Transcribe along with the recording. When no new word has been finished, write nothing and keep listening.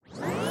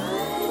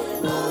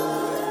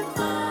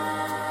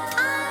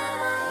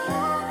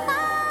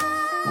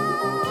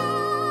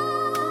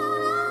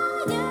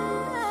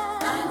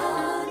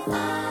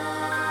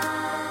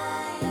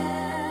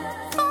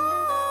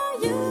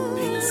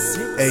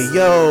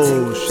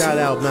Yo, shout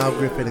out Mal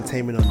Griff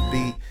Entertainment on the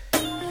beat.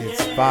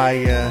 It's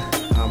fire.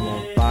 I'm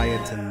on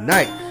fire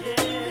tonight.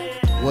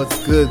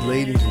 What's good,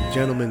 ladies and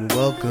gentlemen?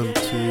 Welcome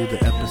to the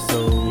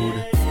episode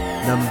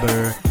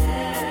number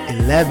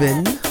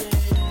 11.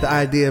 The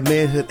Idea of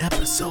Manhood,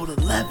 episode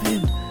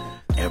 11.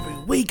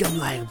 Every week I'm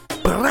like,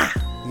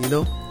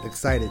 brah,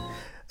 excited.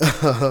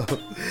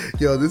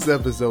 Yo, this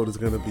episode is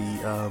gonna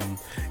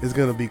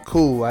be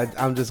cool.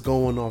 I'm just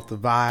going off the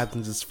vibes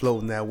and just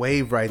floating that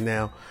wave right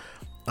now.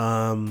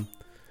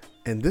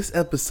 And this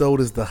episode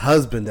is the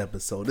husband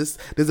episode. This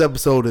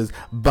episode is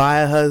by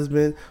a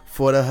husband,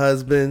 for the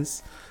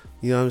husbands.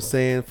 You know what I'm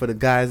saying? For the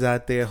guys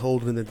out there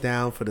holding it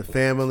down for the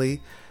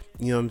family.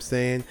 You know what I'm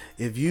saying?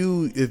 If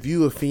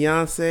you a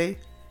fiance,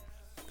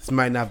 this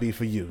might not be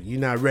for you.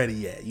 You're not ready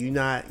yet. You're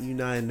not in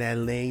that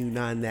lane. You're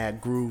not in that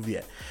groove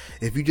yet.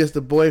 If you're just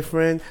a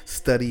boyfriend,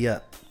 study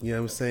up. You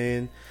know what I'm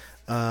saying?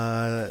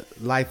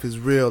 Life is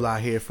real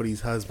out here for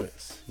these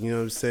husbands. You know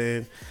what I'm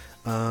saying?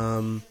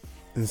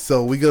 And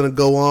so we're going to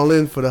go all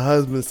in for the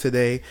husbands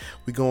today.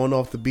 We're going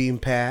off the beaten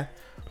path.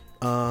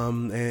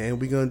 And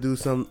we're going to do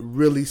something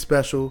really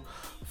special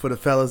for the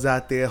fellas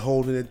out there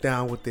holding it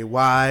down with their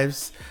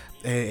wives.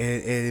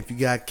 And if you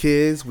got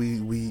kids, we're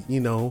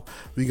going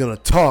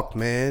to talk,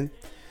 man.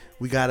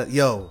 We got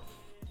to,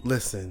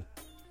 listen,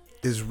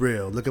 it's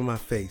real. Look at my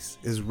face.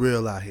 It's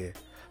real out here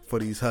for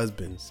these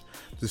husbands.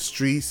 The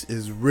streets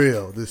is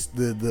real.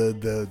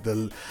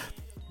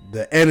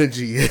 The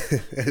energy.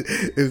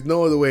 There's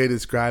no other way to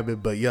describe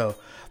it, but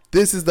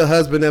this is the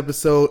husband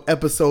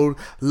episode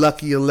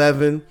lucky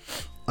 11.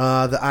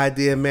 The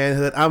Idea of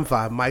Manhood. I'm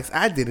 5 Mics.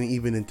 I didn't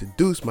even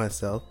introduce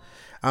myself.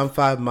 I'm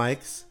 5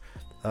 Mics.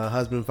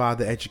 Husband,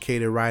 father,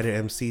 educator, writer,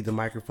 MC. The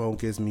microphone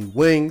gives me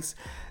wings.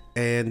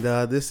 And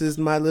this is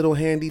my little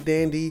handy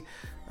dandy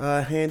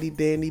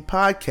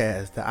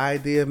podcast, The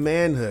Idea of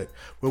Manhood,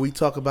 where we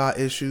talk about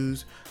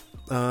issues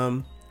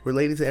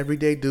related to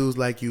everyday dudes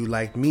like you,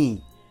 like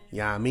me.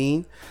 Yeah, I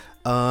mean,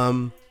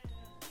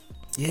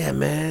 yeah,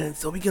 man.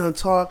 So we're gonna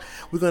talk.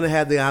 We're gonna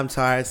have the I'm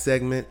tired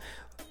segment,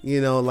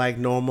 like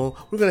normal.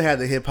 We're gonna have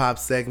the hip hop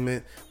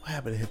segment. What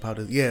happened to hip hop?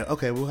 Yeah,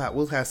 okay. We'll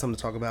have something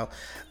to talk about.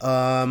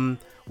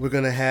 We're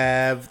gonna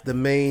have the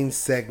main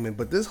segment,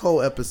 but this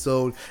whole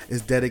episode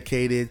is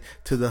dedicated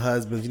to the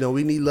husbands.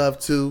 We need love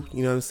too.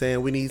 You know what I'm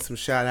saying? We need some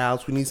shout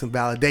outs. We need some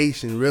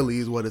validation. Really,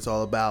 is what it's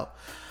all about.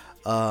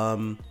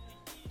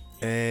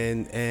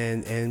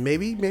 And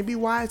maybe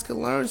wives could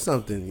learn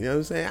something. You know what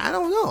I'm saying? I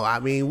don't know. I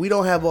mean, we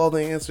don't have all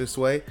the answers,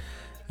 Sway.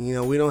 We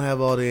don't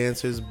have all the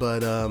answers,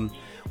 but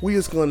we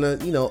just gonna,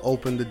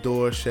 open the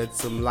door, shed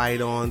some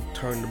light on,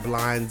 turn the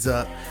blinds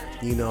up,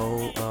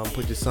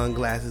 put your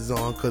sunglasses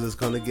on, cause it's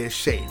gonna get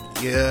shady.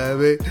 You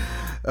know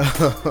what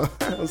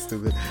I mean? I'm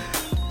stupid.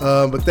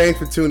 But thanks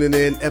for tuning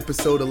in.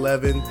 Episode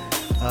 11,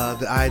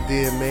 The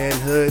Idea of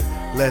Manhood.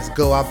 Let's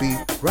go. I'll be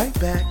right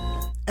back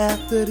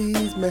after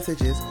these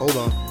messages. Hold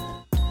on.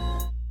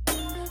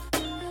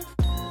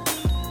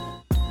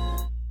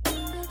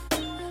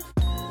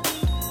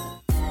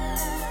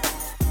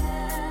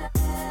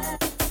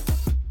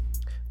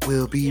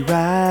 We'll be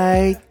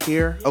right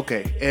here.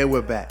 Okay, and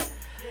we're back.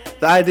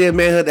 The Idea of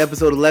Manhood,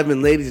 episode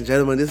 11. Ladies and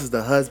gentlemen, this is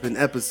the husband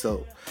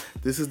episode.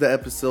 This is the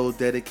episode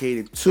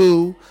dedicated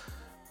to,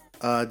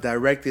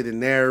 directed and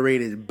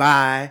narrated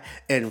by,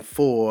 and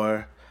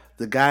for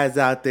the guys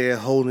out there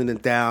holding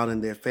it down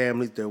and their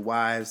families, their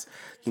wives.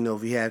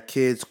 If you have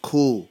kids,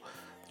 cool.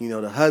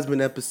 The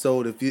husband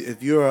episode,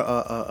 if you're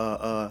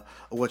a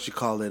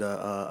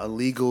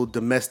legal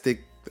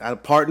domestic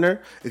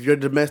partner, if you're a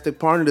domestic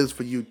partner, this is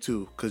for you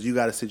too, because you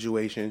got a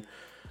situation.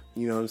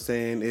 You know what I'm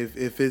saying?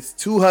 If it's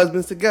two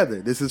husbands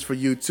together, this is for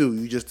you too.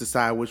 You just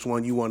decide which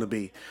one you want to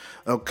be.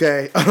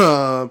 Okay?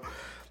 I'm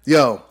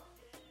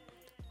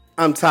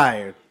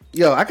tired.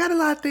 I got a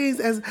lot of things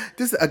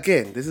this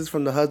is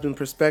from the husband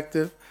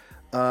perspective.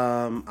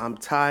 I'm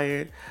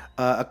tired.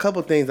 A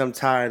couple things I'm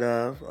tired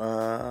of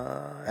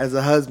as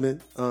a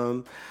husband.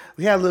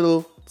 We had a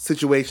little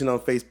situation on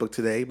Facebook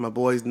today. My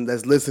boys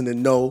that's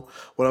listening know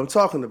what I'm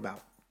talking about.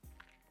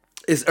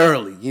 It's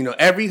early.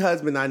 Every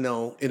husband I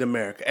know in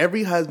America,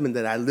 every husband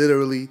that I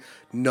literally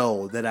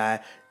know, that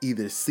I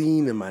either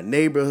seen in my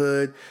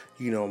neighborhood,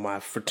 my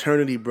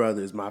fraternity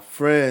brothers, my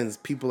friends,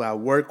 people I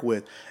work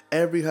with,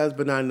 every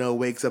husband I know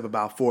wakes up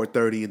about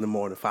 4:30 in the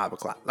morning, 5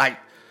 o'clock. Like,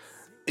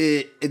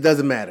 it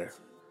doesn't matter.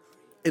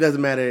 It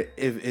doesn't matter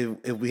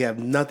if we have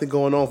nothing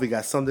going on, if we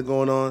got something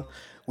going on.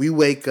 We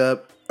wake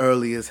up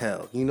early as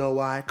hell. You know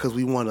why? Because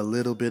we want a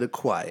little bit of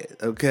quiet,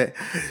 okay?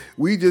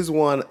 We just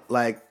want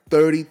like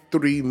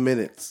 33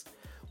 minutes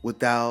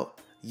without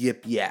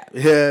yip yap.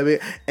 You know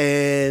what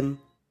I mean?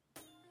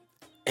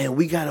 And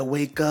we got to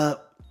wake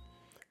up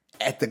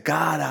at the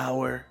God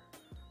hour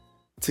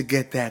to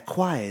get that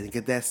quiet and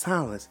get that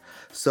silence.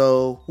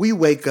 So we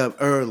wake up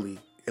early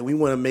and we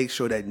want to make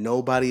sure that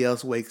nobody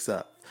else wakes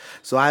up.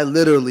 So I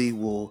literally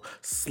will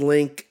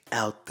slink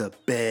out the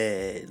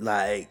bed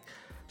like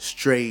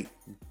straight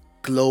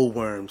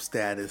glowworm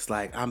status.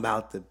 Like I'm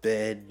out the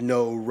bed,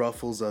 no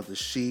ruffles of the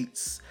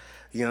sheets,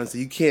 You know what I'm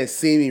saying? You can't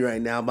see me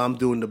right now, but I'm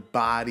doing the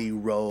body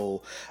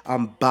roll.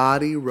 I'm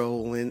body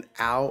rolling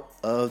out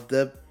of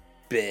the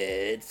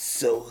bed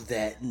so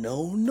that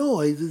no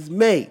noise is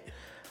made.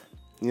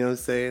 You know what I'm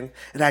saying?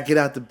 And I get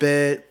out the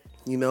bed,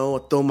 I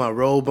throw my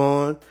robe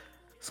on.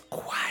 It's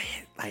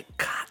quiet like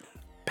cotton.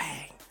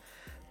 Bang.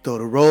 Throw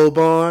the robe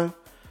on.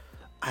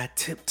 I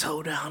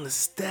tiptoe down the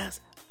steps.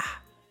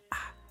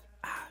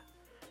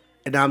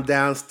 And I'm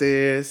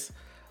downstairs,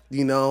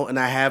 and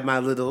I have my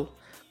little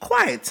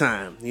quiet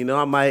time.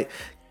 I might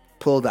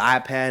pull the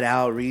iPad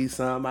out, read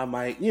some. I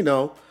might,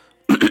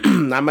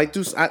 I might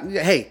do.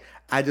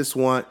 I just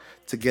want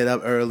to get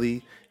up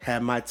early,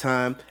 have my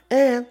time,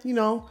 and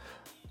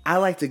I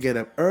like to get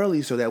up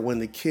early so that when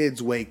the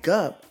kids wake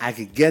up, I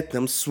could get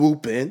them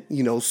swooping,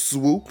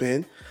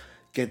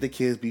 get the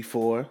kids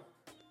before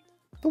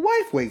the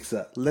wife wakes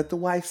up. Let the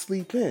wife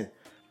sleep in,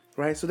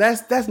 right? So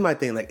that's my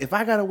thing. Like if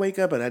I gotta wake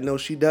up and I know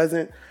she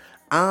doesn't,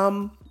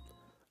 I'm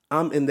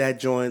in that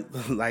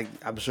joint, like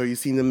I'm sure you've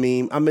seen the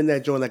meme. I'm in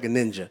that joint like a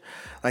ninja.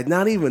 Like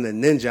not even a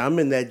ninja. I'm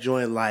in that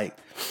joint like,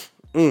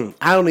 I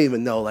don't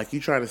even know. Like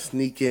you try to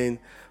sneak in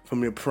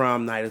from your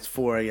prom night, it's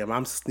 4 a.m.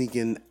 I'm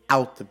sneaking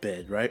out the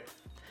bed, right?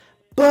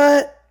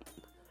 But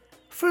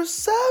for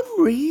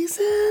some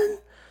reason,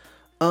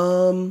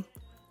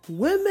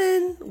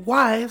 women,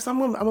 wives, I'm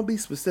gonna be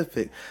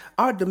specific.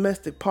 Our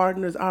domestic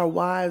partners, our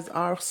wives,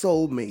 our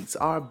soulmates,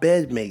 our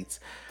bedmates,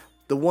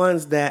 the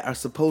ones that are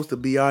supposed to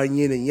be our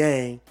yin and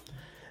yang,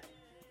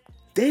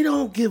 they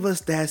don't give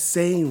us that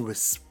same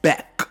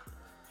respect.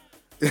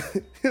 You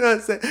know what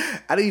I'm saying?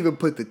 I didn't even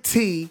put the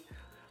T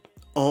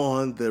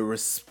on the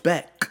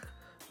respect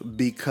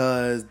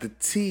because the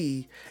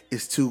T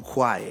is too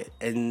quiet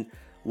and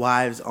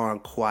wives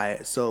aren't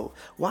quiet. So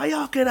why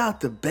y'all get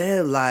out the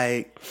bed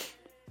like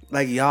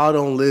y'all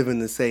don't live in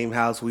the same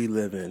house we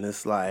live in?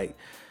 It's like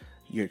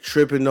you're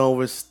tripping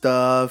over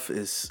stuff.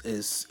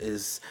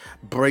 Is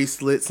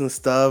bracelets and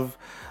stuff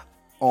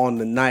on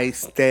the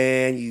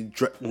nightstand. You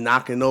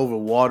knocking over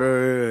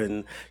water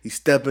and you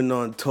stepping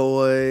on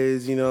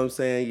toys. You know what I'm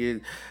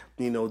saying?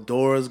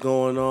 Doors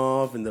going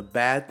off in the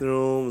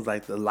bathroom.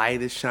 Like the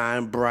light is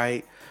shine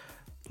bright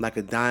like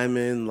a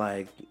diamond.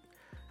 Like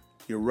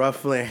your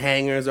ruffling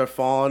hangers are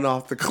falling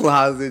off the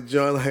closet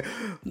joint.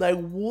 Like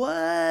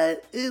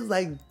what is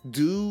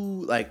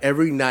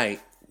every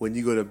night when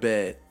you go to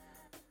bed,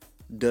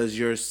 does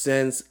your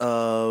sense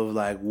of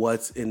like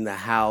what's in the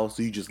house,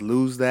 do you just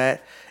lose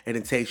that? And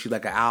it takes you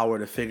like an hour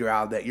to figure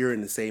out that you're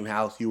in the same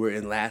house you were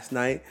in last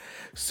night.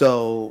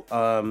 So,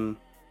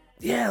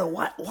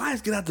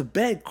 wives get out the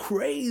bed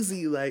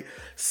crazy, like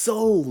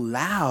so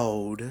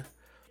loud.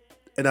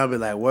 And I'll be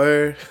like,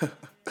 word,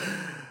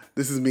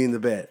 this is me in the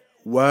bed.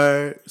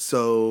 Word.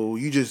 So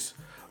you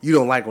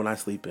don't like when I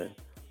sleep in.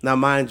 Now,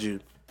 mind you,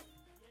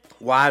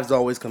 wives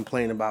always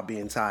complain about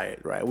being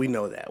tired, right? We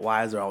know that.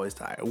 Wives are always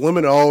tired.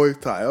 Women are always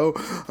tired.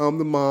 Oh, I'm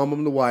the mom,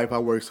 I'm the wife, I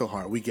work so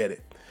hard. We get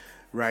it,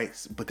 right?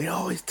 But they're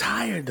always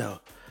tired, though.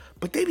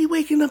 But they be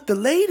waking up the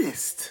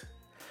latest.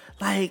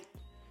 Like,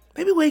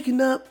 they be waking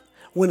up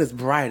when it's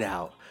bright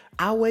out.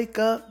 I wake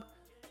up,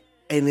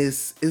 and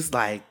it's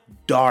like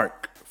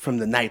dark from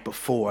the night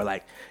before.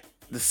 Like,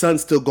 the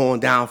sun's still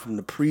going down from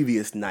the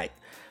previous night.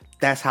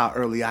 That's how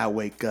early I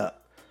wake up.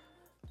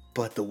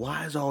 But the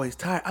wives always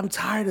tired. I'm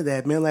tired of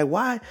that, man. Like,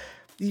 why?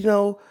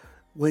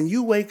 When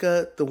you wake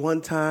up the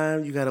one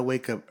time, you got to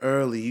wake up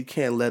early. You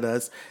can't let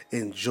us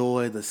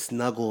enjoy the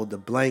snuggle, the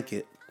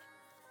blanket.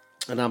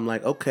 And I'm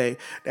like, okay,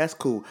 that's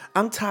cool.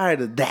 I'm tired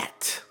of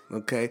that.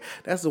 Okay,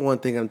 that's the one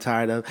thing I'm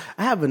tired of.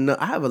 I have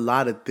a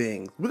lot of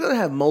things. We're gonna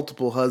have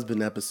multiple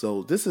husband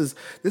episodes. This is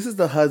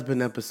the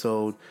husband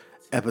episode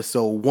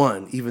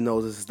 1. Even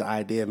though this is the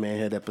Idea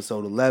Manhood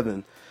episode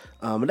 11.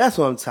 And that's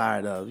what I'm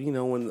tired of.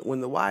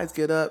 When the wives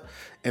get up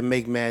and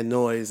make mad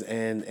noise,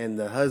 and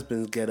the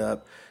husbands get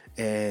up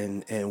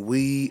and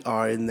we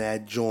are in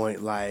that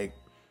joint, like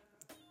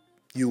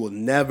you will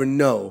never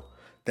know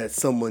that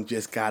someone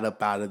just got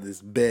up out of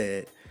this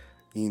bed,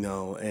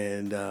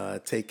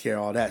 and take care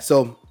of all that.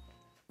 So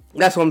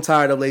that's what I'm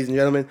tired of, ladies and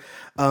gentlemen.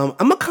 I'm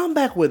gonna come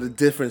back with a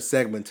different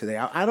segment today.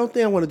 I don't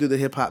think I want to do the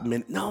hip hop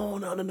minute.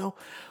 No.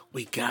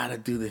 We gotta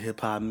do the hip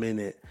hop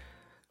minute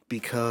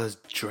because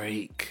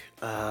Drake.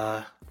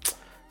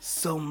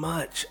 So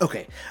much.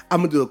 Okay, I'm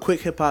gonna do a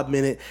quick hip hop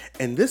minute,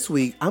 and this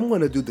week I'm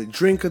gonna do the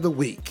drink of the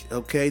week.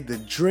 Okay, the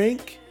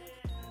drink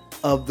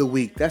of the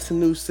week. That's a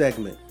new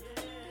segment,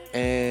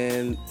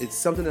 and it's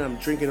something that I'm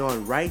drinking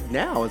on right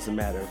now, as a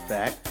matter of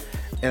fact.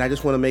 And I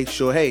just want to make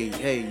sure, hey,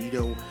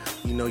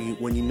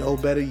 when you know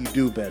better, you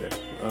do better.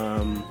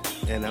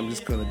 And I'm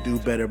just gonna do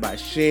better by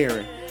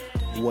sharing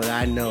what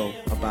I know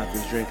about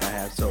this drink I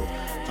have. So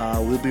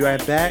we'll be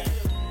right back.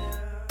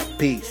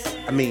 Peace.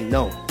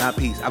 No, not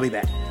peace. I'll be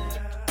back.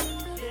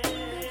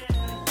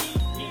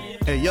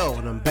 Hey, yo,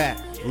 and I'm back.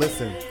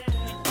 Listen,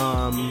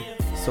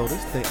 so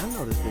this thing, I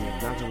know this thing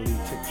is not gonna be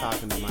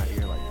tick-tocking in my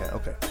ear like that.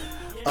 Okay.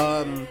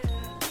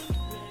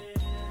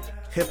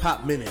 Hip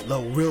hop minute,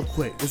 real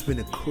quick. It's been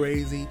a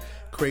crazy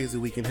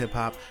week in hip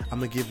hop. I'm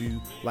gonna give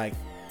you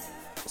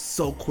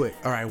so quick.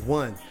 All right,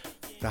 1,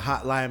 the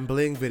Hotline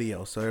Bling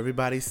video. So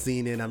everybody's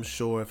seen it, I'm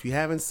sure. If you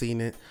haven't seen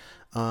it,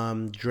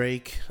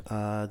 Drake,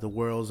 the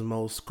world's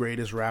most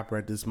greatest rapper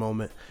at this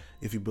moment,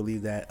 if you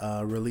believe that,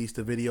 released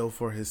a video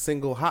for his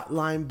single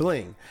Hotline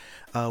Bling,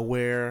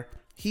 where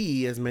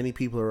he, as many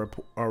people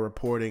are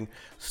reporting,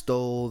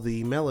 stole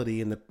the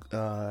melody in the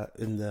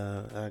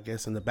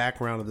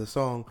background of the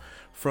song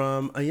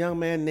from a young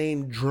man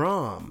named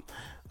Drum.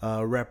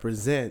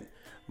 Represent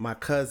my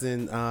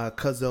cousin,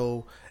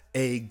 Cuzzo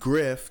A.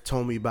 Griff,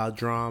 told me about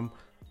Drum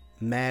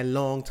mad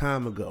long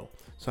time ago.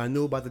 So I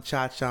knew about the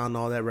cha-cha and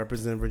all that,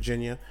 represent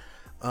Virginia.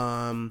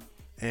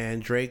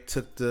 And Drake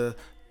took the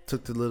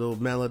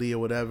little melody or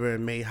whatever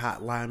and made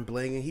Hotline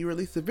Bling, and he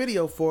released a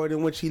video for it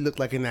in which he looked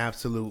like an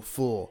absolute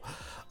fool.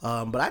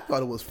 But I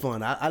thought it was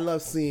fun. I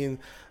love seeing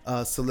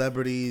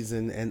celebrities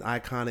and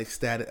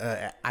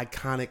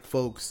iconic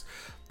folks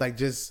like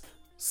just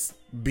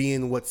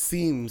being what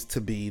seems to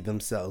be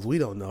themselves. We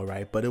don't know,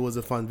 right? But it was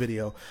a fun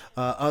video.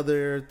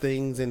 Other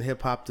things in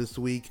hip hop this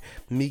week: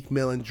 Meek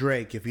Mill and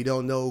Drake. If you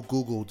don't know,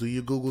 Google. Do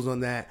your Googles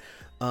on that.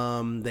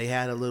 They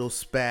had a little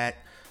spat.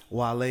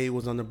 Wale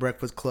was on the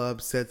Breakfast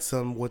Club, said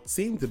some what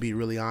seemed to be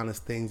really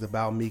honest things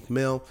about Meek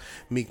Mill.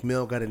 Meek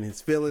Mill got in his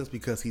feelings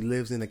because he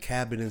lives in a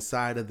cabin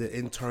inside of the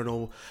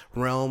internal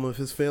realm of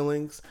his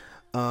feelings.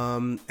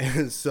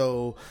 And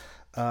so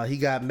he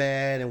got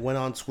mad and went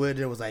on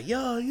Twitter and was like,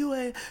 "Yo, you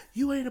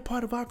ain't a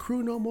part of our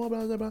crew no more,"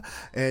 blah, blah, blah,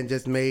 and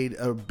just made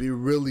a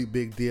really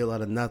big deal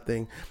out of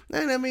nothing.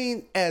 And I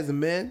mean, as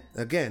men,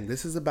 again,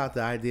 this is about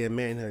the idea of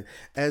manhood.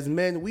 As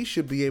men, we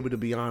should be able to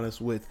be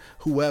honest with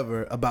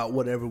whoever about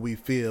whatever we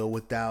feel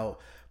without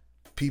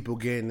people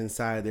getting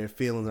inside their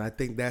feelings. And I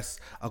think that's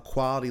a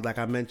quality, like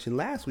I mentioned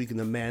last week in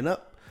the Man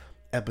Up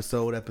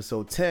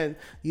episode 10,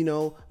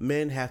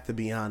 men have to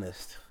be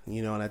honest,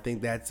 and I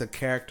think that's a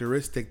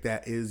characteristic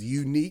that is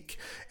unique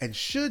and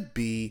should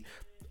be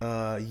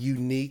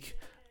unique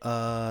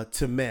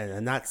to men.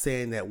 I'm not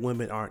saying that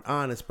women aren't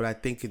honest, but I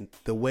think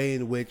the way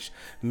in which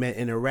men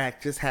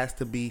interact just has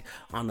to be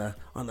on a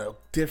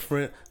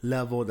different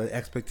level. The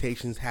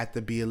expectations have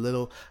to be a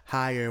little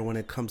higher when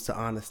it comes to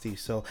honesty,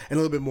 and a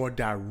little bit more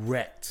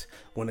direct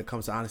when it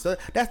comes to honesty. So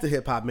that's the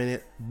Hip Hop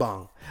Minute.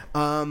 Bong.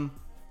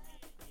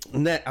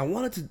 That I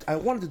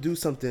wanted to do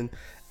something,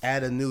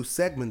 add a new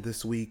segment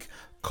this week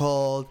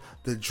called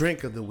the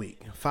Drink of the Week.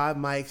 5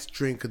 Mics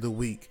Drink of the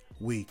Week.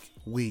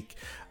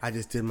 I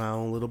just did my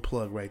own little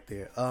plug right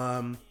there.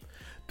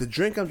 The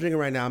drink I'm drinking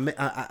right now,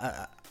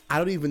 I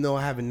don't even know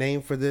I have a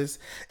name for this.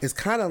 It's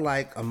kind of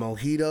like a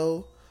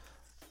mojito,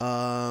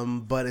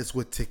 but it's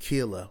with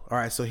tequila. All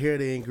right, so here are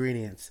the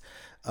ingredients.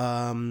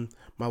 My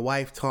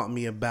wife taught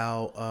me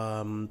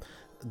about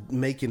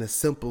making a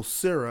simple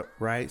syrup,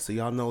 right? So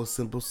y'all know what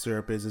simple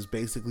syrup is. It's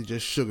basically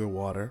just sugar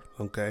water,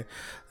 okay?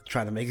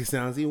 Try to make it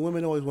sound easy.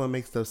 Women always want to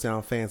make stuff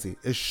sound fancy.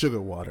 It's sugar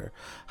water.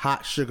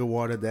 Hot sugar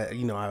water that,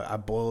 I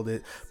boiled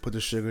it, put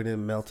the sugar in it,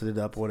 melted it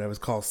up or whatever. It's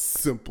called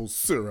simple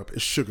syrup.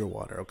 It's sugar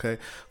water, okay?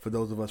 For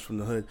those of us from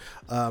the hood.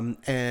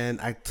 And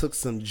I took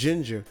some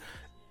ginger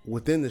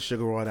within the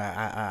sugar water.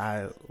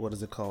 I what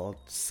is it called?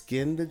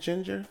 Skinned the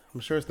ginger? I'm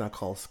sure it's not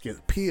called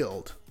skin.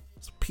 Peeled.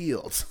 It's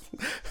peeled.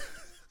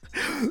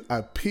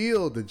 I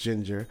peeled the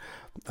ginger,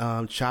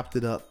 chopped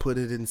it up, put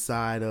it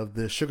inside of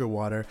the sugar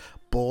water,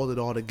 boiled it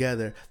all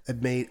together,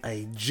 and made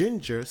a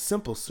ginger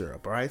simple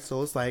syrup. All right,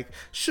 so it's like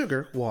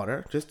sugar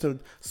water, just to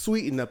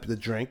sweeten up the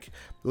drink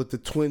with the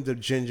twinge of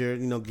ginger.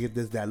 Give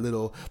this that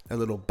little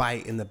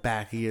bite in the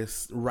back of your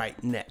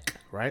right neck,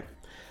 right?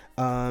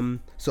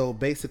 So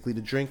basically,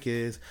 the drink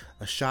is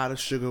a shot of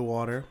sugar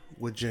water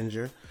with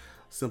ginger.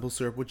 Simple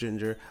syrup with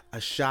ginger, a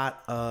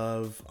shot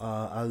of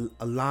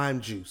a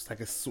lime juice,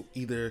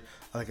 either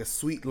a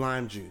sweet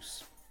lime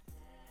juice.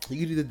 You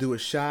can either do a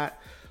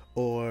shot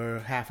or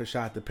half a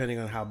shot, depending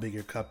on how big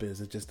your cup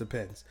is. It just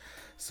depends.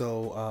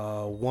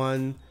 So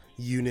 1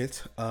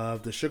 unit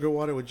of the sugar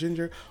water with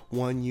ginger,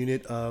 1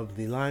 unit of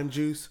the lime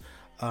juice.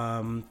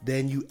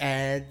 Then you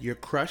add your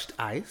crushed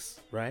ice,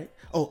 right?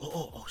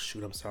 Oh,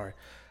 shoot, I'm sorry.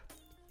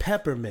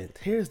 Peppermint.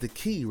 Here's the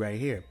key right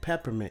here.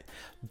 Peppermint.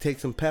 You take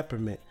some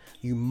peppermint.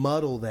 You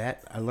muddle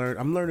that.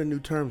 I'm learning new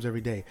terms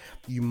every day.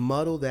 You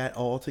muddle that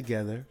all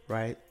together,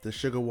 right? The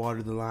sugar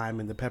water, the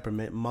lime, and the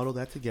peppermint. Muddle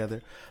that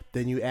together.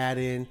 Then you add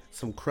in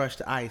some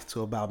crushed ice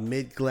to about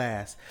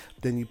mid-glass.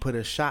 Then you put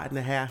a shot and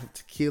a half of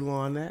tequila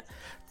on that.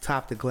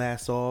 Top the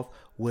glass off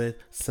with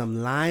some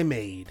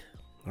limeade.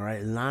 All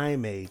right,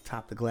 limeade.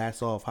 Top the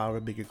glass off,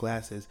 however big your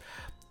glass is,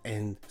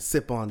 and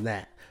sip on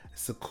that.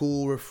 It's a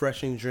cool,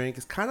 refreshing drink.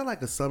 It's kind of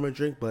like a summer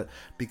drink, but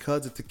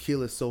because the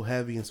tequila is so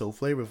heavy and so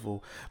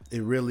flavorful,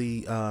 it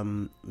really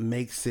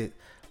makes it.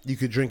 You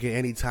could drink it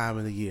any time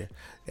of the year,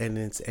 and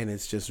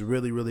it's just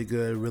really, really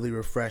good, really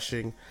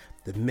refreshing.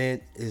 The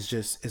mint is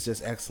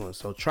just excellent.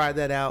 So try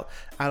that out.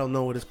 I don't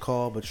know what it's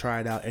called, but try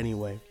it out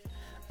anyway.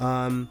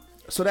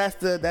 So that's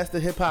the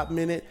Hip Hop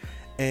Minute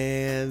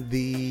and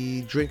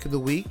the Drink of the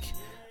Week.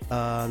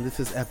 This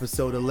is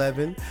episode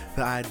 11,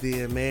 The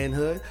Idea of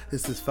Manhood.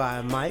 This is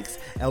 5 mics,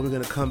 and we're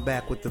going to come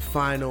back with the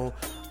final.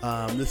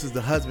 This is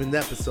the husband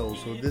episode.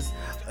 So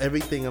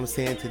everything I'm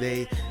saying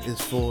today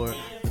is for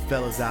the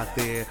fellas out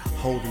there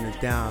holding it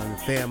down, the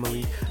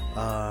family,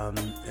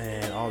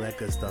 and all that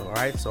good stuff. All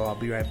right, so I'll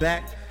be right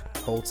back.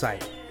 Hold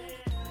tight.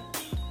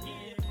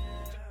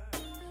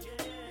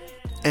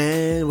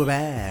 And we're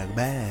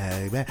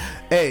back.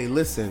 Hey,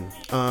 listen.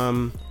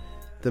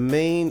 The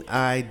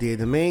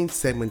main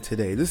segment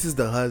today. This is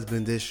the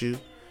husband issue.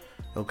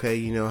 Okay,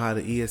 you know how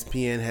the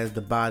ESPN has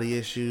the body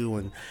issue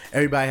and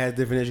everybody has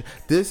different issues.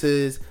 This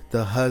is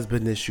the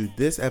husband issue.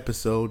 This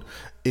episode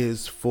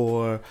is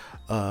for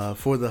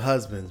the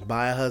husbands,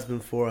 by a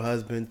husband, for a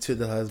husband, to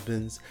the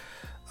husbands,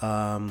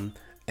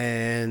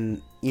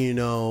 and you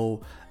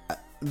know.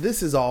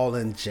 This is all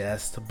in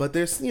jest, but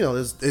there's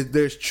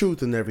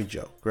truth in every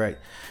joke, right?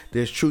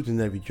 There's truth in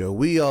every joke.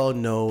 We all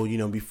know,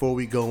 before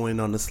we go in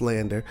on the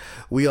slander,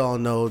 we all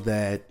know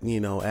that,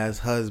 as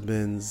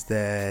husbands,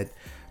 that,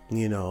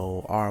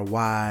 our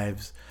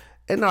wives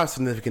and our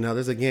significant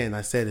others, again,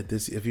 I said it,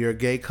 if you're a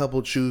gay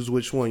couple, choose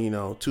which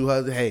one, two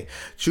husbands, hey,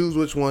 choose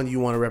which one you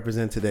want to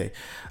represent today.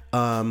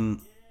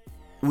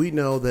 We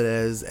know that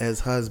as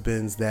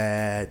husbands,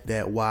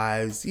 that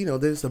wives,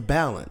 there's a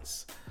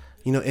balance.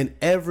 In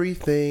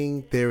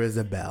everything, there is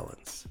a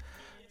balance.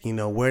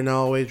 We're not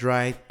always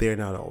right. They're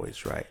not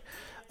always right.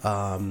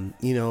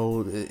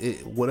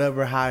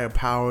 Whatever higher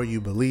power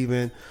you believe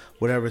in,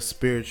 whatever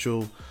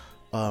spiritual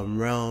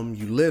realm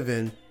you live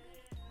in,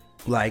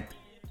 like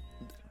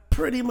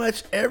pretty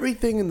much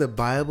everything in the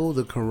Bible,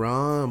 the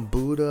Quran,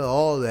 Buddha,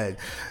 all that,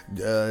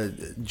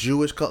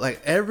 Jewish culture,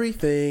 like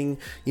everything,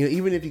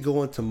 even if you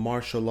go into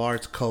martial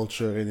arts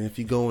culture and if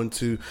you go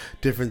into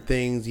different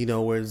things,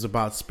 where it's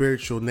about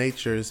spiritual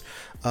natures,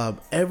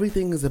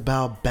 everything is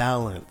about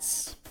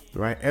balance,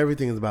 right?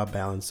 Everything is about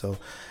balance. So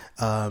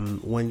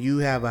when you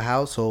have a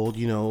household,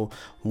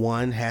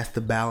 one has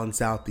to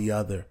balance out the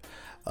other.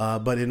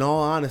 But in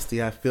all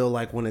honesty, I feel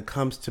like when it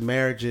comes to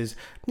marriages,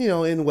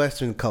 in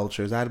Western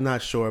cultures, I'm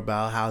not sure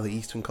about how the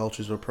Eastern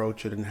cultures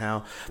approach it and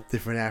how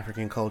different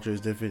African cultures,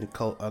 different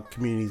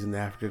communities in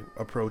Africa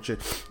approach it.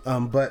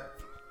 But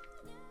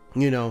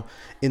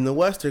in the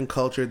Western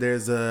culture,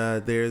 there's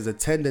a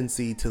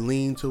tendency to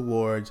lean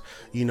towards,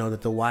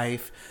 that the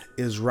wife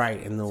is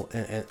right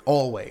and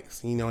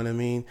always, you know what I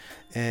mean?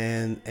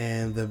 And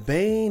the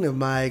bane of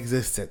my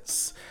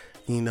existence,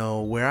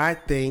 where I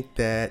think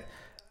that,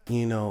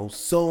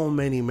 so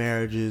many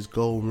marriages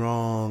go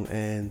wrong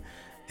and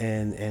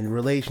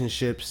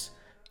relationships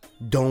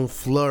don't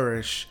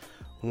flourish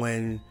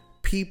when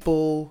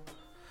people,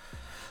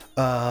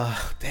 I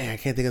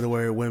can't think of the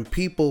word, when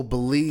people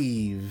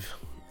believe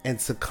and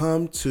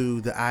succumb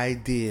to the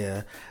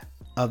idea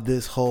of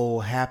this whole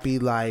happy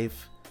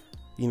life,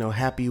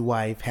 happy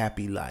wife,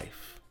 happy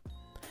life.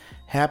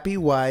 Happy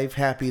wife,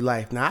 happy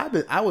life. Now,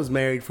 I was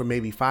married for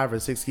maybe 5 or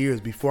 6 years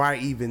before I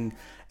even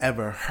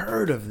ever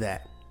heard of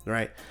that.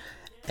 Right.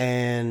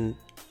 And,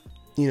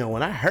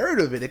 when I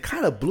heard of it, it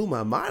kind of blew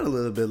my mind a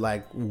little bit.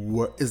 Like,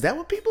 what is that?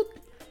 What people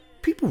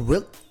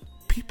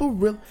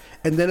really,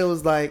 and then it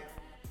was like,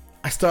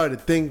 I started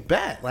to think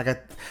back. Like I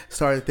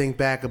started to think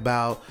back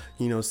about,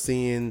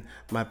 seeing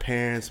my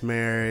parents'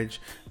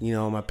 marriage, my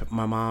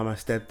mom, my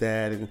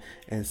stepdad,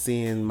 and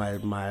seeing my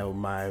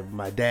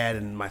dad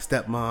and my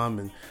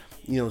stepmom,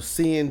 and,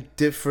 seeing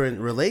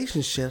different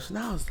relationships. And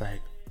I was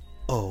like,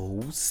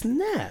 oh,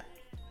 snap.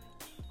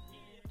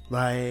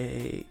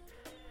 Like,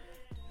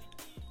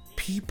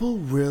 people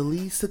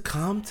really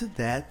succumb to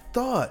that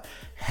thought.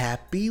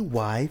 Happy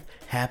wife,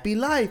 happy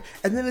life.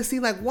 And then it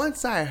seemed like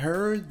once I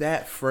heard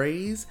that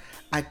phrase,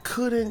 I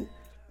couldn't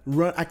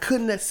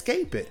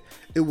escape it.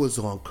 It was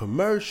on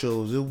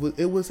commercials.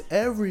 It was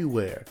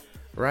everywhere,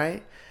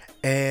 right?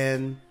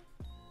 And,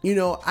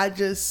 I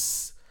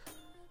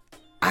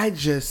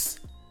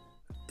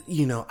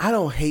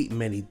don't hate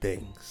many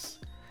things.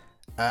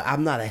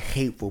 I'm not a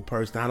hateful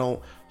person. I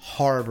don't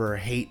harbor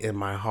hate in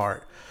my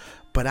heart,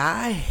 but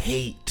I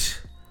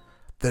hate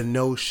the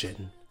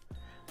notion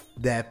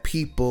that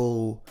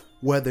people,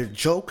 whether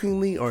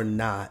jokingly or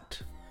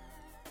not,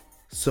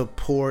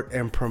 support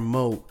and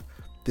promote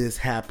this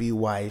happy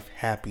wife,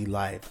 happy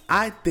life.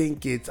 I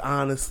think it's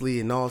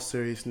honestly, in all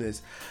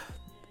seriousness,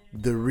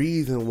 the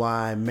reason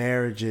why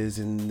marriages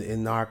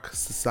in our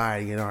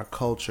society, in our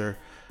culture,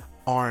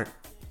 aren't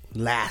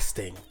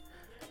lasting,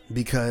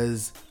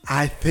 because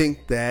I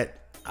think that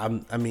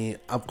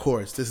of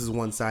course, this is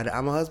one-sided.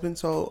 I'm a husband,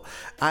 so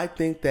I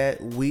think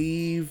that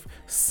we've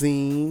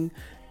seen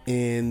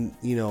in,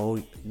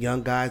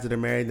 young guys that are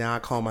married now. I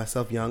call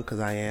myself young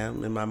because I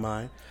am in my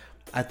mind.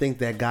 I think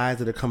that guys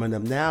that are coming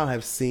up now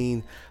have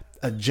seen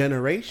a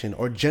generation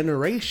or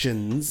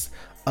generations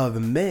of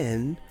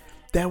men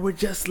that were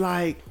just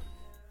like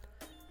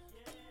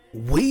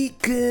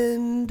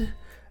weakened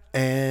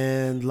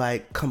and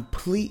like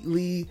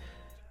completely,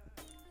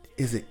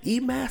 is it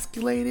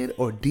emasculated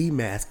or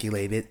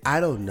demasculated? I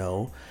don't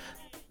know.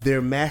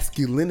 Their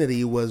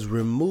masculinity was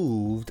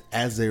removed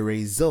as a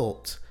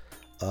result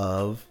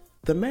of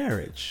the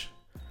marriage.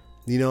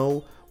 You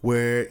know,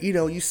 where, you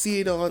know, you see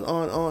it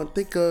on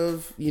think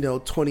of, you know,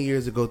 20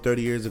 years ago,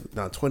 30 years ago,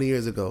 no, 20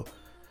 years ago,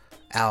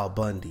 Al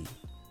Bundy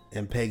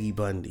and Peggy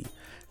Bundy.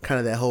 Kind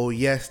of that whole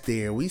yes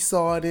there. We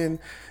saw it in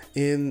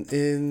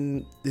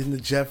the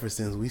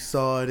Jeffersons. We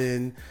saw it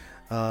in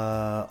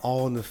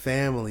All in the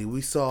Family.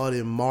 We saw it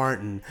in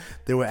Martin.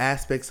 There were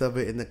aspects of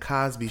it in the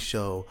Cosby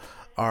Show,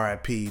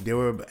 R.I.P. There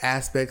were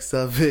aspects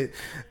of it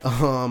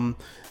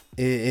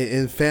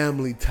in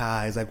Family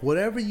Ties. Like,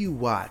 whatever you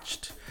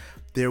watched,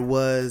 there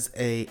was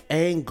a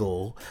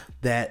angle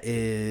that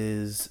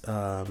is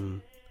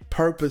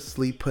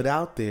purposely put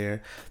out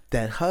there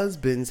that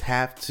husbands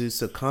have to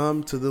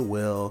succumb to the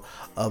will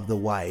of the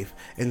wife.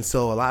 And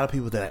so a lot of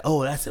people, they're like,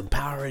 oh, that's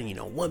empowering, you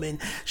know, women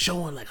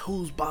showing like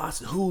who's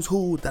boss and who's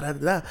who, da da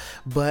da.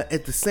 But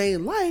at the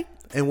same light,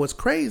 and what's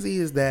crazy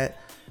is that,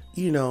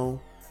 you know,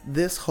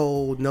 this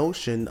whole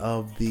notion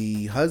of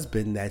the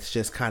husband that's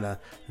just kind of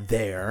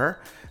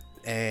there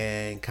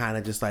and kind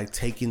of just like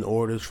taking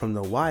orders from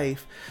the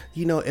wife,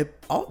 you know,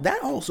 that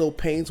also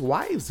paints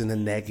wives in a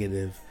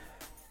negative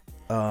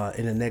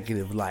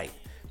light.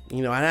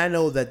 You know, and I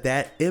know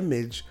that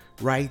image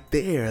right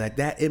there, like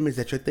that image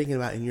that you're thinking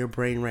about in your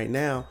brain right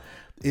now,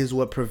 is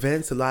what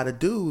prevents a lot of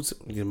dudes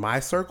in my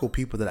circle,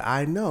 people that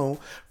I know,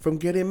 from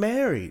getting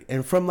married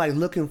and from like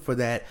looking for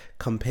that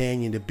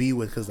companion to be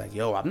with. Cause like,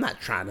 yo, I'm not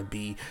trying to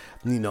be,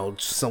 you know,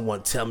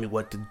 someone tell me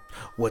what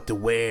to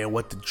wear,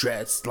 what to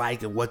dress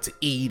like, and what to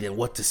eat, and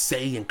what to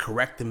say, and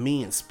correcting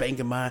me and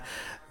spanking my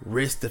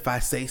wrist if I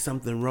say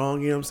something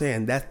wrong. You know what I'm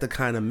saying? That's the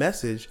kind of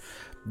message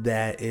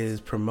that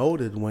is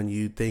promoted when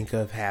you think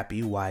of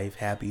happy wife,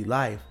 happy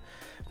life.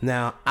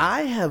 Now,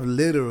 I have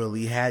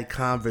literally had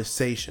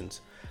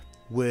conversations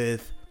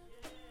with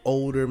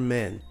older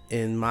men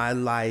in my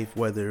life,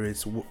 whether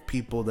it's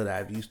people that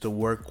I've used to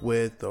work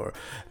with or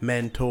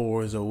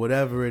mentors or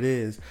whatever it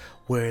is,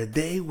 where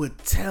they would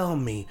tell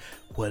me,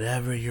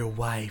 whatever your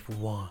wife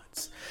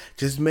wants,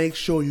 just make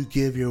sure you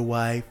give your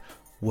wife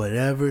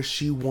whatever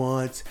she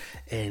wants.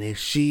 And if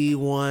she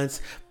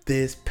wants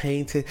this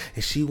painted,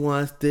 if she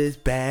wants this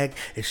bag,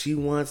 if she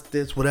wants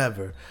this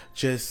whatever,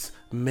 just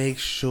make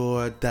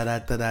sure da da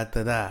da da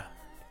da da.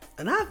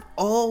 And I've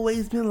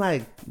always been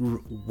like,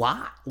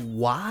 why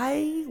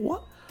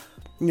what,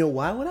 you know,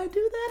 why would I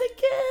do that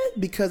again?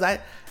 Because I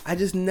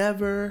just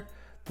never,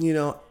 you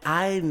know,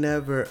 I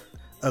never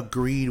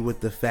agreed with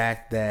the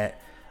fact that,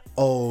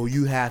 oh,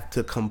 you have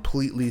to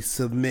completely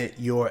submit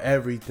your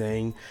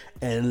everything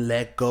and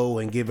let go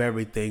and give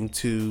everything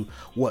to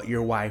what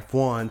your wife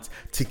wants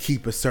to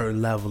keep a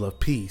certain level of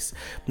peace.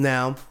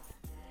 Now,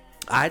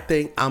 I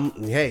think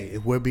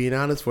if we're being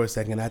honest for a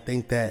second, I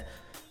think that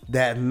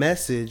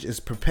message is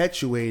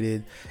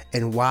perpetuated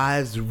and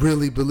wives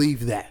really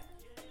believe that.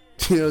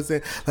 You know what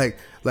I'm saying?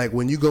 Like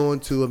when you go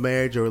into a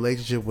marriage or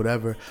relationship,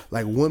 whatever,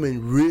 like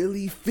women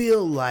really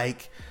feel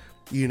like,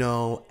 you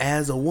know,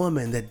 as a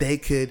woman, that they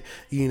could,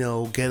 you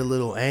know, get a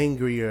little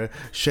angry or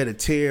shed a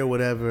tear or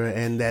whatever,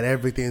 and that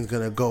everything's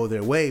gonna go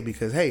their way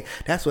because, hey,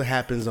 that's what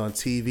happens on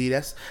TV.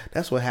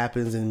 That's what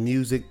happens in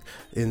music,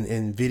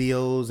 in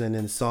videos and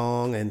in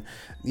song, and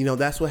you know,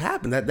 that's what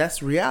happened.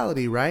 That's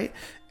reality, right?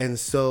 And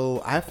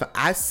so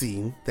I've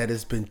seen that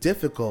it's been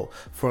difficult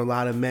for a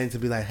lot of men to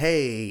be like,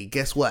 hey,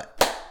 guess what?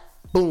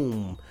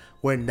 Boom.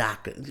 We're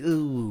not gonna,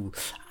 ooh,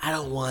 I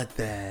don't want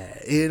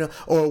that, you know,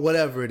 or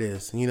whatever it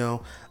is, you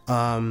know.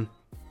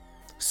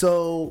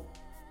 So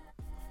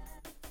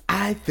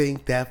I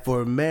think that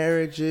for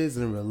marriages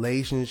and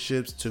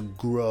relationships to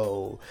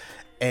grow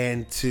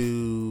and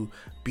to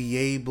be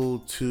able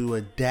to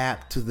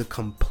adapt to the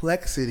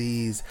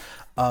complexities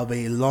of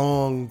a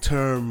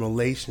long-term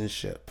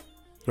relationship,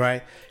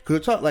 right? Because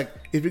we're talking, like,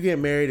 if you're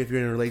getting married, if you're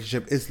in a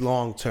relationship, it's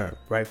long-term,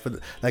 right?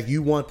 Like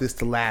you want this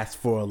to last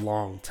for a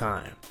long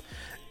time.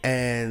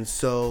 And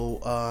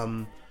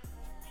so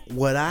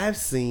what I've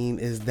seen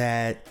is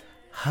that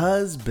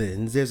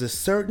husbands, there's a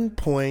certain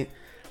point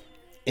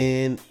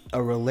in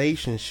a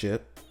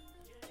relationship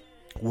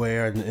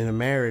where, in a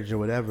marriage or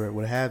whatever,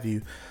 what have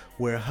you,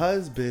 where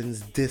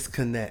husbands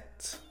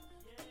disconnect,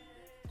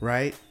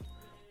 right?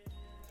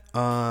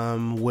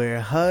 Where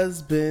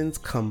husbands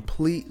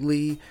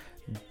completely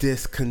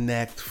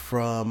disconnect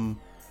from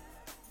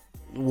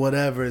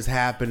whatever is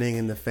happening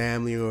in the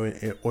family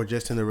or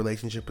just in the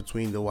relationship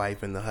between the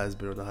wife and the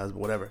husband, or the husband,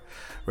 whatever,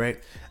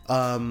 right?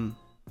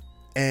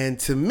 And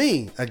to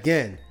me,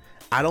 again,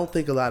 I don't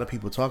think a lot of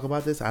people talk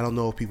about this. I don't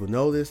know if people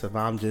know this, if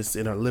I'm just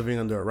living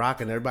under a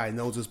rock and everybody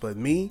knows this but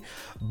me.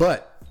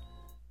 But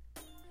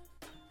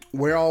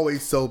we're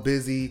always so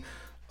busy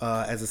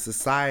as a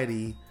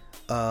society,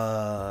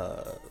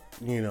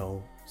 you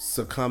know,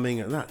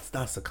 succumbing,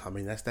 not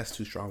succumbing, that's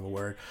too strong a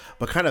word,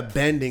 but kind of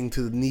bending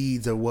to the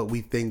needs of what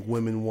we think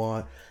women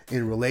want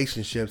in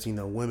relationships. You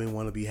know, women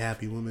want to be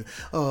happy, women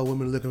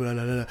look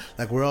at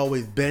like we're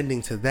always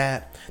bending to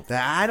that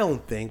I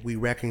don't think we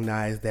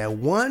recognize that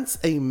once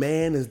a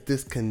man is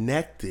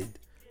disconnected,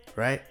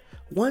 right?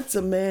 Once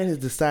a man has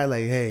decided,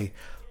 like, hey,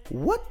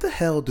 what the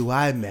hell do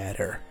I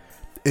matter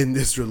in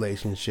this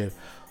relationship?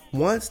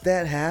 once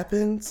that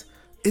happens,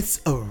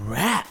 it's a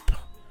wrap.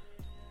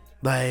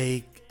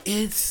 Like,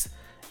 it's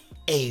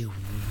a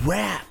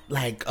wrap,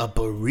 like a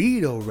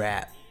burrito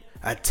wrap,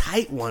 a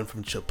tight one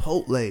from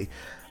Chipotle.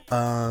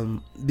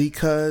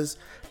 Because,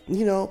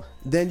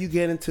 then you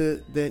get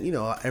into,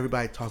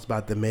 everybody talks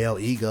about the male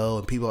ego,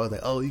 and people are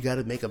like, oh, you got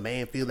to make a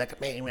man feel like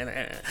a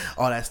man,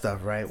 all that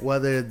stuff, right?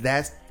 Whether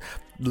that's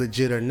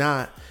legit or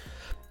not,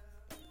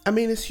 I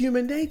mean, it's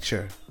human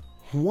nature.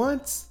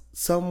 Once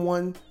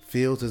someone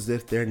feels as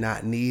if they're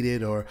not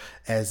needed, or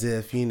as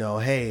if,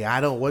 hey,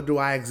 what do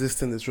I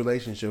exist in this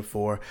relationship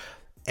for?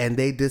 And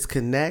they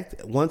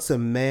disconnect. Once a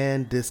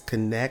man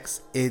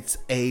disconnects, it's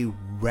a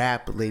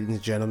wrap, ladies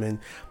and gentlemen.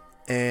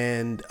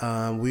 And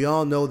we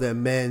all know that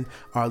men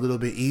are a little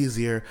bit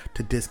easier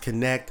to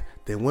disconnect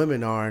than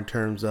women are in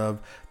terms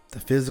of the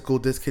physical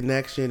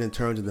disconnection, in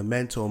terms of the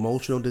mental,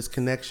 emotional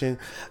disconnection.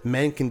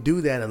 Men can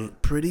do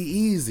that pretty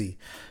easy.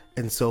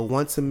 And so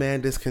once a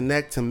man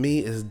disconnects, to me,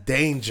 is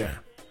danger.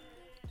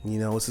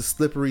 It's a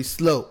slippery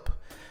slope.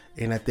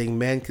 And I think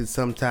men can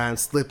sometimes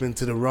slip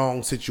into the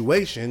wrong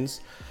situations.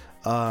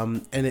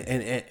 And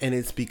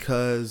it's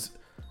because,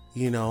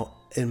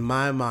 in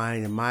my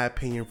mind, in my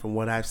opinion, from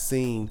what I've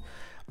seen,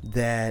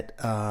 that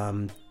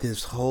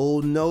this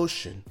whole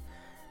notion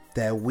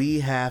that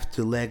we have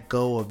to let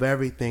go of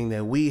everything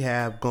that we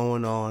have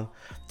going on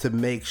to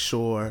make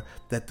sure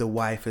that the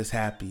wife is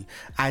happy.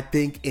 I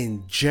think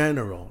in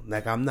general,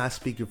 like, I'm not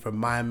speaking for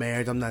my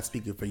marriage, I'm not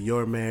speaking for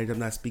your marriage, I'm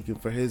not speaking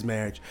for his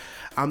marriage.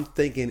 I'm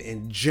thinking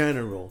in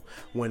general,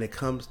 when it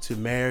comes to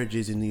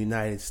marriages in the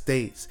United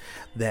States,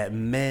 that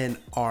men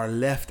are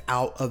left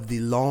out of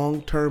the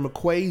long-term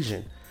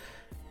equation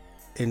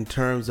in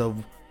terms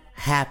of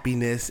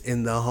happiness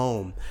in the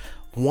home.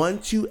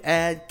 Once you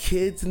add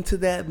kids into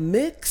that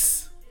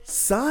mix,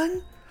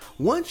 son,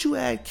 once you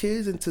add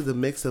kids into the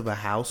mix of a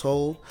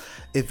household,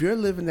 if you're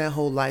living that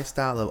whole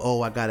lifestyle of,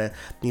 oh, I gotta,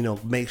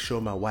 make sure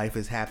my wife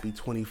is happy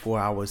 24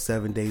 hours,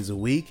 7 days a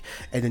week,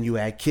 and then you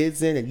add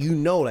kids in,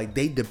 and like,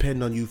 they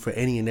depend on you for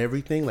any and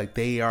everything, like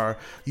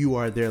you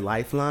are their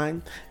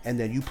lifeline, and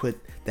then you put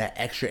that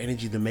extra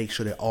energy to make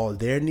sure that all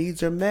their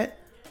needs are met.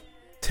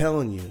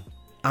 Telling you,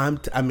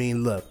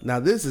 look, now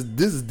this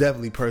is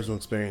definitely personal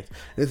experience.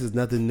 This is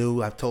nothing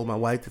new. I've told my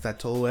wife this, I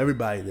told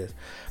everybody this,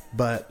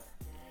 but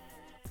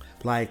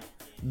like,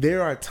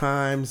 there are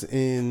times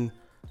in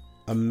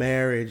a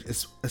marriage,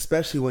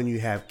 especially when you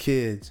have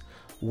kids,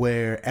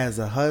 where as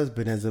a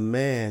husband, as a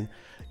man,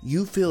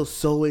 you feel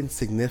so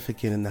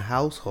insignificant in the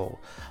household.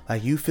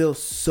 Like, you feel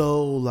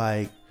so,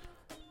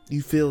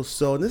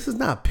 and this is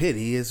not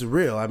pity, it's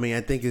real. I mean,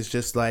 I think it's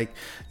just like,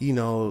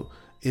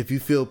 if you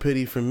feel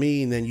pity for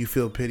me, then you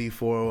feel pity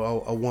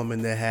for a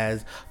woman that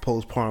has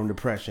postpartum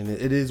depression.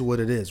 It is what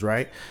it is,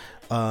 right?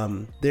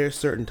 There's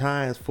certain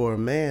times for a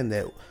man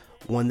that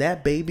when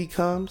that baby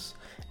comes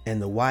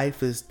and the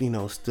wife is,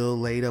 still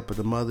laid up, or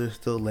the mother is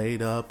still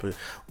laid up with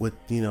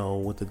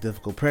a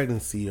difficult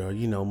pregnancy, or,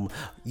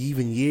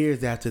 even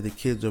years after the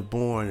kids are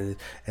born,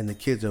 and the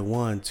kids are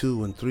 1,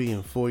 2, and 3,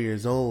 and 4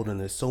 years old, and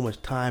there's so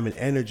much time and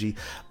energy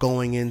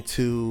going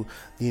into,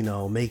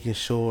 making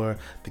sure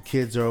the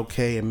kids are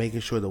okay, and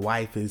making sure the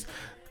wife is,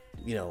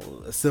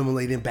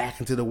 assimilating back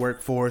into the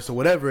workforce, or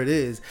whatever it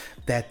is,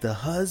 that the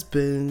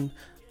husband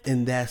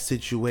in that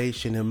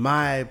situation, in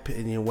my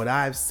opinion, what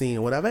I've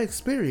seen, what I've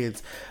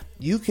experienced,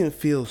 you can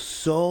feel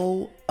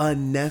so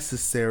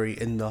unnecessary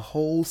in the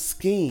whole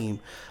scheme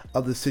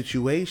of the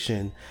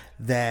situation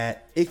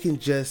that it can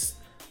just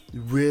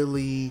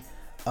really,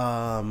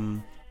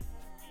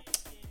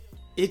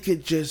 it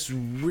could just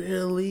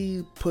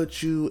really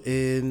put you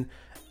in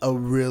a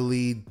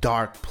really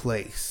dark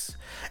place.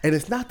 And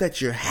it's not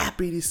that you're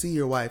happy to see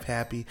your wife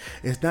happy.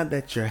 It's not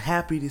that you're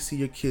happy to see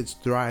your kids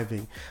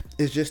thriving.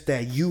 It's just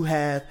that you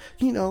have,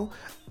 you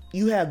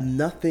have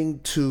nothing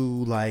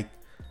to, like,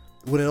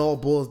 when it all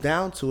boils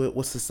down to it,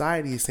 what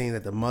society is saying,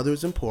 that the mother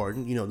is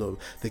important.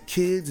 The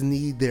kids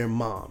need their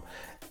mom.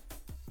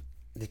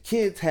 The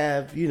kids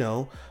have,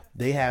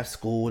 they have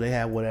school, they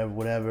have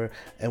whatever.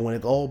 And when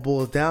it all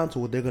boils down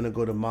to it, they're going to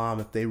go to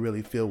mom if they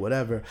really feel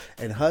whatever.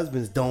 And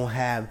husbands don't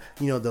have,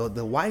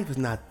 the wife is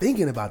not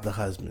thinking about the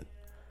husband.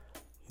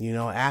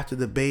 After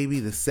the baby,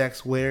 the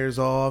sex wears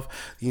off,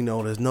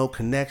 there's no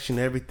connection.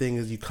 Everything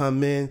is, you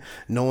come in,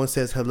 no one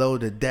says hello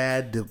to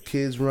dad, the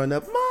kids run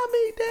up,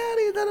 mommy,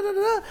 daddy, da, da, da,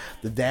 da.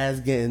 The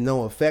dad's getting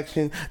no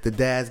affection, the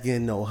dad's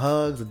getting no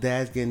hugs, the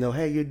dad's getting no,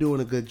 hey, you're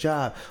doing a good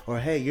job, or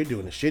hey, you're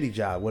doing a shitty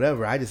job,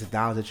 whatever. I just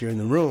acknowledge that you're in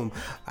the room.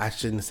 I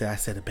shouldn't say I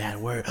said a bad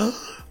word.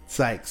 It's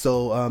like,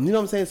 so, you know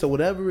what I'm saying? So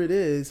whatever it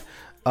is,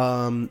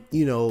 oftentimes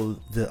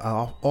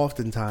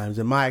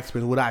in my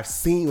experience, what I've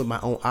seen with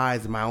my own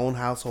eyes in my own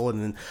household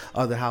and in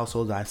other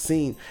households I've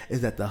seen,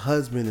 is that the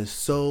husband is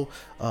so,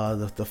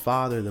 the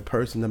father, the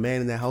person, the man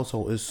in that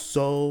household is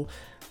so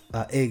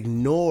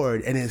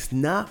ignored, and it's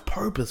not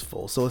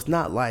purposeful. So it's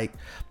not like,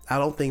 I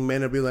don't think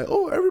men will be like,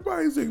 oh,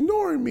 everybody's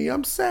ignoring me,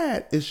 I'm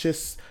sad. It's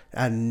just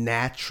a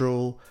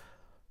natural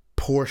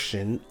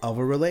portion of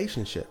a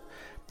relationship.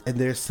 And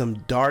there's some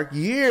dark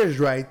years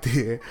right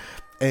there.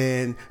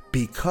 And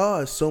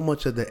because so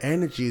much of the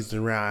energy is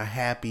around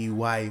happy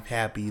wife,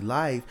 happy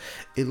life,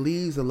 it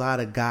leaves a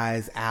lot of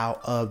guys out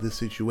of the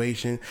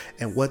situation.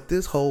 And what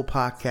this whole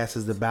podcast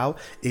is about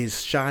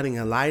is shining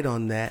a light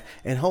on that,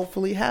 and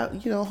hopefully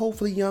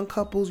hopefully young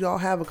couples, y'all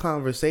have a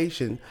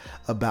conversation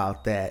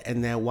about that,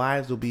 and that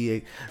wives will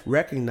be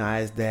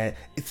recognize that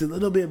it's a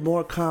little bit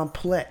more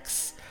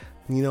complex.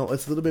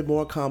 It's a little bit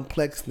more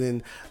complex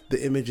than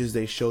the images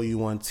they show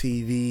you on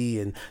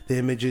TV and the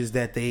images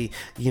that they,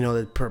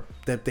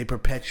 that they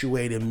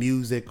perpetuate in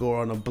music or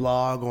on a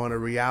blog or on a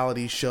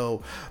reality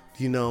show.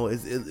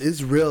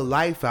 It's real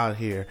life out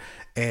here.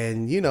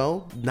 And,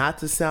 not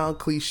to sound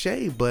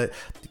cliche, but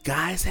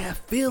guys have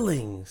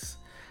feelings.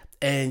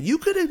 And you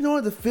could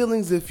ignore the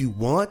feelings if you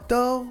want,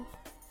 though.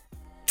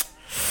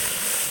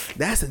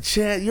 That's a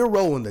chance. You're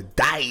rolling the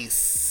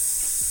dice.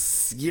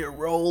 You're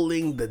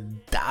rolling the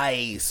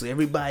dice.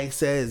 Everybody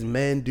says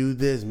men do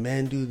this,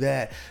 men do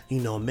that.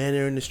 Men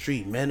are in the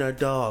street, men are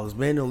dogs,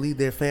 men don't leave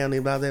their family,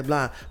 blah, blah,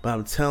 blah. But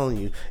I'm telling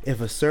you,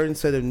 if a certain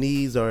set of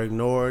needs are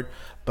ignored,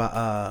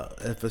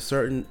 if a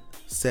certain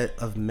set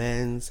of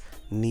men's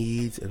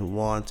needs and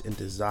wants and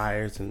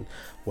desires and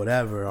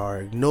whatever are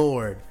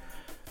ignored,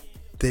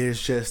 there's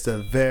just a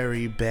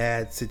very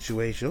bad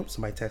situation. Oops,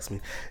 somebody text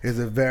me. There's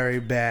a very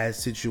bad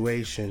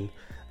situation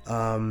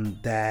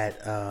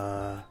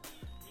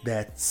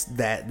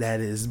that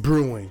is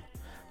brewing,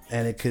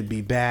 and it could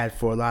be bad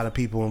for a lot of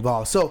people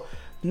involved. So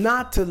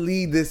not to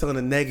lead this on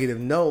a negative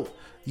note,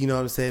 you know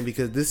what I'm saying,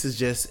 because this is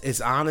just, it's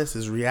honest,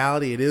 it's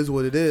reality, it is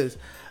what it is.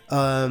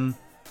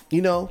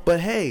 But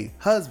hey,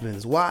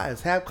 husbands,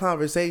 wives, have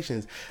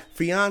conversations.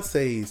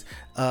 Fiancés,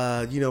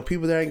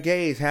 people that are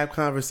engaged, have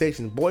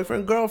conversations.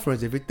 Boyfriend,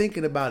 girlfriends, if you're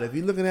thinking about it, if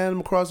you're looking at them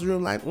across the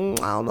room like, I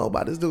don't know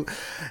about this dude,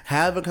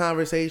 have a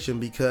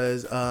conversation,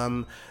 because,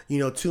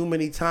 too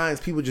many times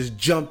people just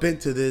jump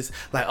into this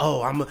like,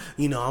 oh, I'm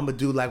gonna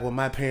do like what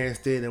my parents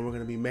did, and we're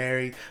gonna be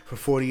married for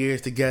 40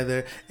 years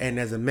together. And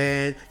as a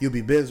man, you'll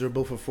be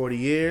miserable for 40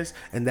 years,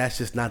 and that's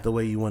just not the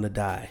way you want to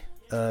die.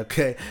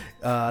 Okay,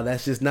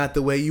 that's just not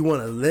the way you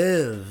want to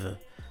live.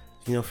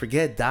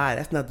 Forget die.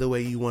 That's not the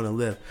way you want to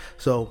live.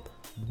 So,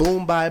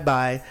 boom,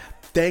 bye.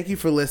 Thank you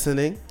for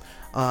listening.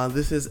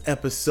 This is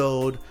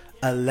episode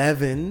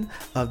 11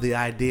 of the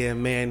Idea of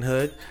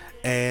Manhood,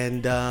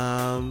 and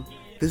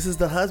this is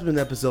the husband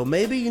episode.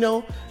 Maybe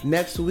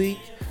next week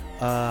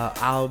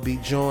I'll be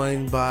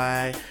joined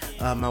by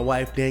my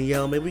wife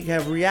Danielle. Maybe we can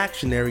have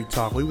reactionary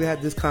talk. We can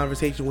have this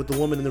conversation with the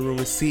woman in the room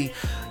and see,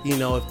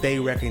 if they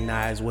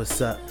recognize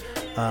what's up,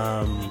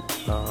 and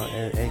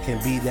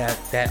can be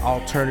that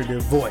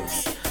alternative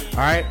voice. All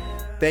right.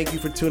 Thank you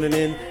for tuning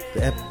in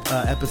to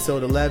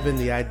episode 11,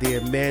 The Idea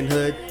of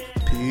Manhood.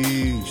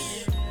 Peace.